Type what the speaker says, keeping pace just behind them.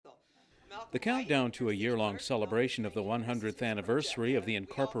The countdown to a year-long celebration of the 100th anniversary of the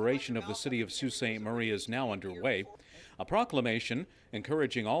incorporation of the city of Sault Ste. Marie is now underway. A proclamation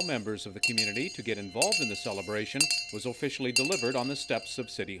encouraging all members of the community to get involved in the celebration was officially delivered on the steps of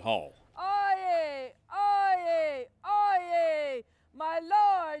City Hall. Oyez! Oyez! Oyez! My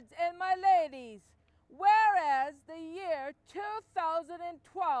lords and my ladies, whereas the year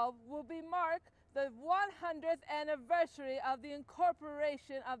 2012 will be marked the 100th anniversary of the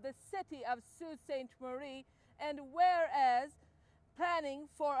incorporation of the city of Sault Ste. Marie, and whereas planning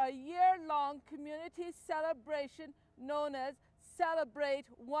for a year-long community celebration known as Celebrate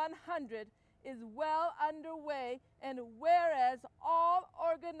 100 is well underway, and whereas all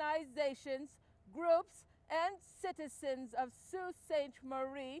organizations, groups, and citizens of Sault Ste.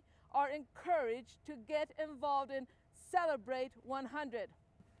 Marie are encouraged to get involved in Celebrate 100.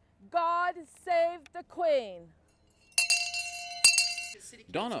 God save the Queen.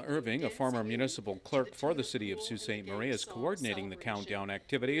 Donna Irving, a former municipal clerk for the city of Sault Ste. Marie, is coordinating the countdown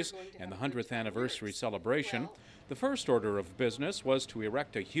activities and the 100th anniversary celebration. The first order of business was to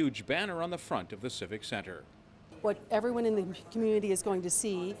erect a huge banner on the front of the Civic Center. What everyone in the community is going to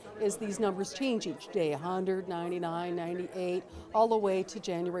see is these numbers change each day, 100, 99, 98, all the way to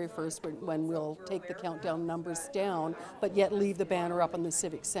January 1st when we'll take the countdown numbers down, but yet leave the banner up on the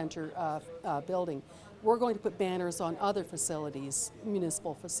Civic Center building. We're going to put banners on other facilities,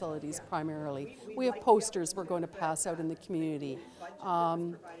 municipal facilities primarily. We have posters we're going to pass out in the community.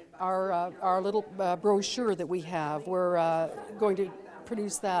 Our little brochure that we have, we're going to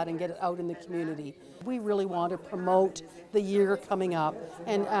produce that and get it out in the community. We really want to promote the year coming up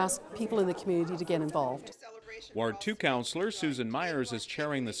and ask people in the community to get involved. Ward 2 Councillor Susan Myers is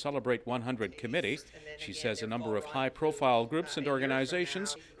chairing the Celebrate 100 committee. She says a number of high-profile groups and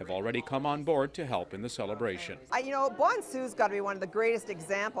organizations have already come on board to help in the celebration. You know, Bonsu's got to be one of the greatest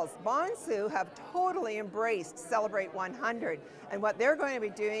examples. Bonsu have totally embraced Celebrate 100, and what they're going to be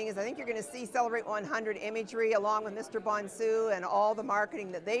doing is I think you're going to see Celebrate 100 imagery along with Mr. Bonsu and all the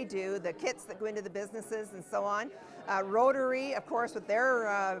marketing that they do, the kits that go into the businesses and so on. Rotary, of course, with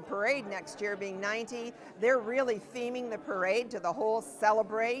their parade next year being 90, they're really theming the parade to the whole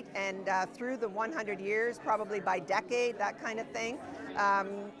celebrate and through the 100 years, probably by decade, that kind of thing.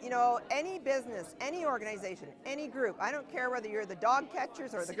 You know, any business, any organization, any group, I don't care whether you're the dog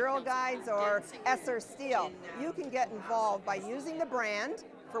catchers or the Girl Guides or Esser Steel, you can get involved by using the brand,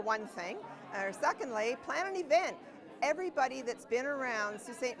 for one thing, or secondly, plan an event. Everybody that's been around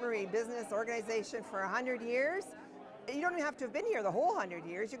Sault Ste. Marie business organization for 100 years, you don't even have to have been here the whole 100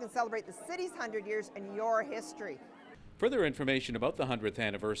 years. You can celebrate the city's 100 years and your history. Further information about the 100th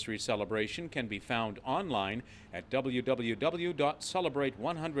anniversary celebration can be found online at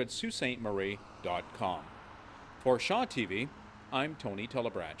www.celebrate100saultstemarie.com. For Shaw TV, I'm Tony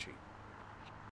Telebracci.